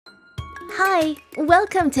Hi,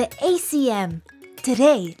 welcome to ACM.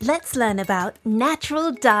 Today, let's learn about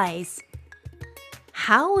natural dyes.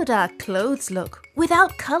 How would our clothes look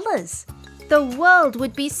without colors? The world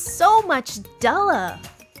would be so much duller.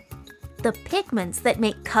 The pigments that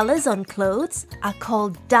make colors on clothes are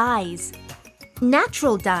called dyes.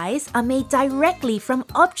 Natural dyes are made directly from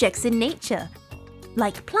objects in nature,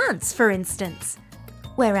 like plants, for instance,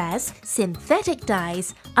 whereas synthetic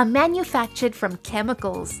dyes are manufactured from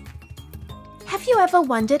chemicals. Have you ever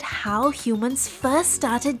wondered how humans first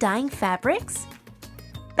started dyeing fabrics?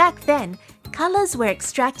 Back then, colors were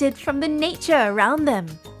extracted from the nature around them.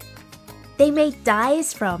 They made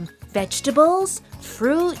dyes from vegetables,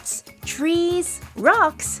 fruits, trees,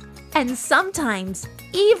 rocks, and sometimes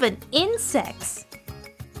even insects.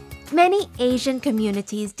 Many Asian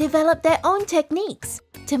communities developed their own techniques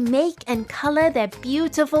to make and color their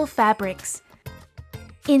beautiful fabrics.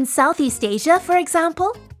 In Southeast Asia, for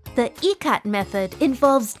example, the ikat method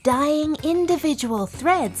involves dyeing individual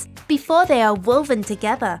threads before they are woven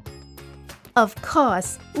together. Of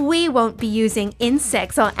course, we won't be using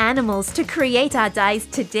insects or animals to create our dyes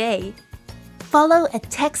today. Follow a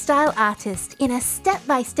textile artist in a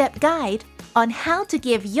step-by-step guide on how to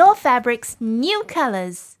give your fabrics new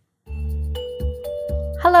colors.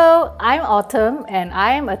 Hello, I'm Autumn and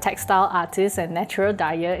I am a textile artist and natural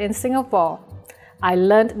dyer in Singapore. I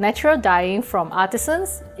learned natural dyeing from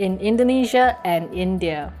artisans in Indonesia and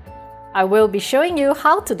India. I will be showing you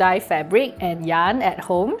how to dye fabric and yarn at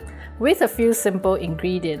home with a few simple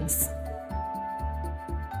ingredients.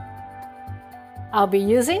 I'll be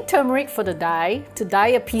using turmeric for the dye to dye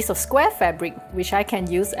a piece of square fabric which I can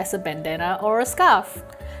use as a bandana or a scarf.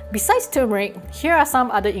 Besides turmeric, here are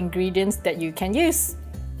some other ingredients that you can use.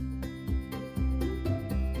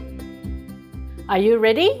 Are you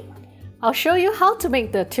ready? I'll show you how to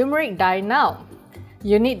make the turmeric dye now.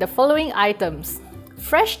 You need the following items: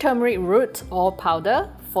 fresh turmeric root or powder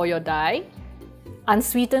for your dye,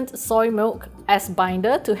 unsweetened soy milk as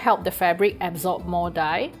binder to help the fabric absorb more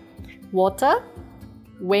dye, water,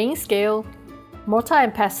 weighing scale, mortar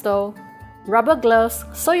and pestle, rubber gloves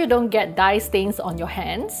so you don't get dye stains on your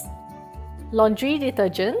hands, laundry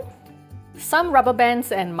detergent, some rubber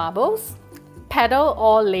bands and marbles, paddle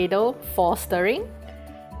or ladle for stirring,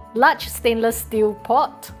 large stainless steel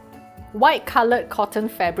pot, white colored cotton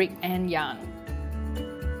fabric and yarn.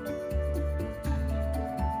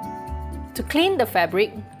 To clean the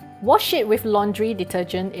fabric, wash it with laundry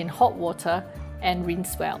detergent in hot water and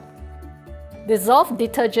rinse well. Dissolve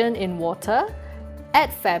detergent in water,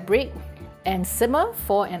 add fabric, and simmer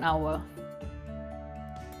for an hour.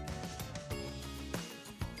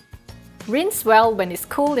 Rinse well when it's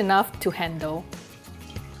cool enough to handle.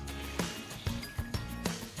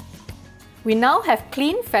 We now have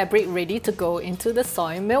clean fabric ready to go into the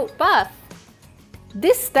soy milk bath.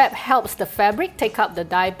 This step helps the fabric take up the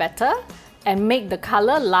dye better and make the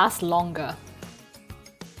color last longer.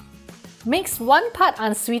 Mix 1 part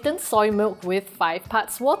unsweetened soy milk with 5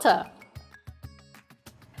 parts water.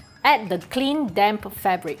 Add the clean, damp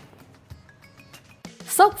fabric.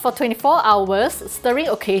 Soak for 24 hours, stirring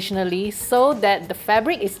occasionally so that the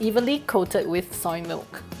fabric is evenly coated with soy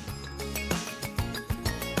milk.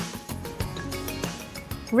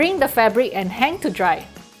 Wring the fabric and hang to dry.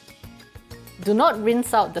 Do not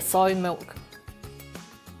rinse out the soy milk.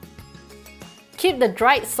 Keep the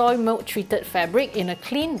dried soy milk treated fabric in a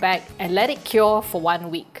clean bag and let it cure for 1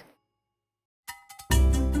 week.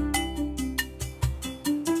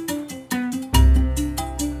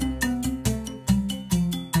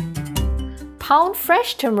 Pound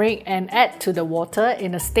fresh turmeric and add to the water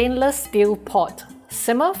in a stainless steel pot.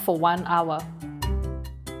 Simmer for 1 hour.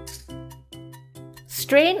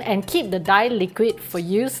 Strain and keep the dye liquid for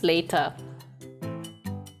use later.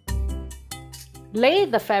 Lay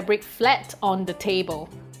the fabric flat on the table.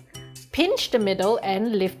 Pinch the middle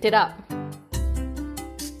and lift it up.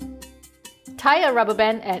 Tie a rubber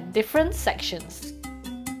band at different sections.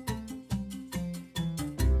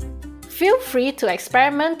 Feel free to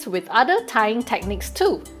experiment with other tying techniques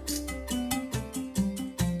too.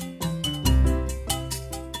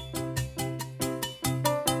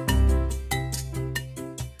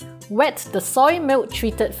 Wet the soy milk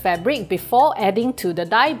treated fabric before adding to the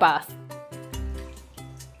dye bath.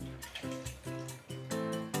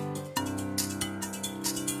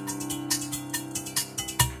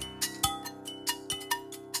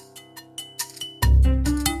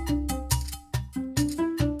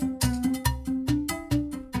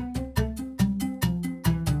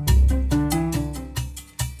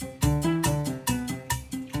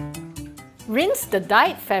 Rinse the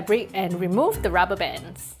dyed fabric and remove the rubber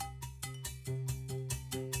bands.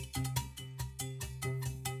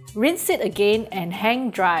 Rinse it again and hang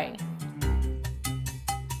dry.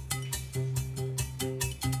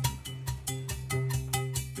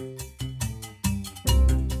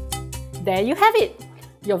 There you have it,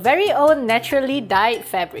 your very own naturally dyed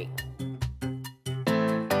fabric.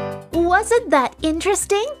 Wasn't that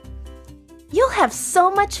interesting? You'll have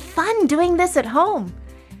so much fun doing this at home.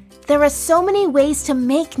 There are so many ways to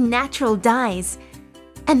make natural dyes,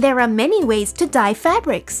 and there are many ways to dye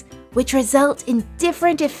fabrics, which result in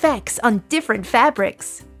different effects on different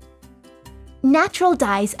fabrics. Natural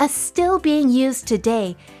dyes are still being used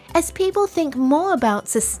today as people think more about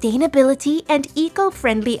sustainability and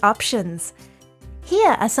eco-friendly options.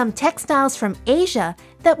 Here are some textiles from Asia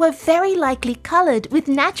that were very likely colored with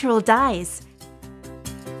natural dyes.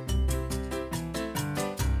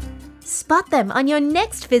 Spot them on your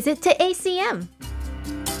next visit to ACM.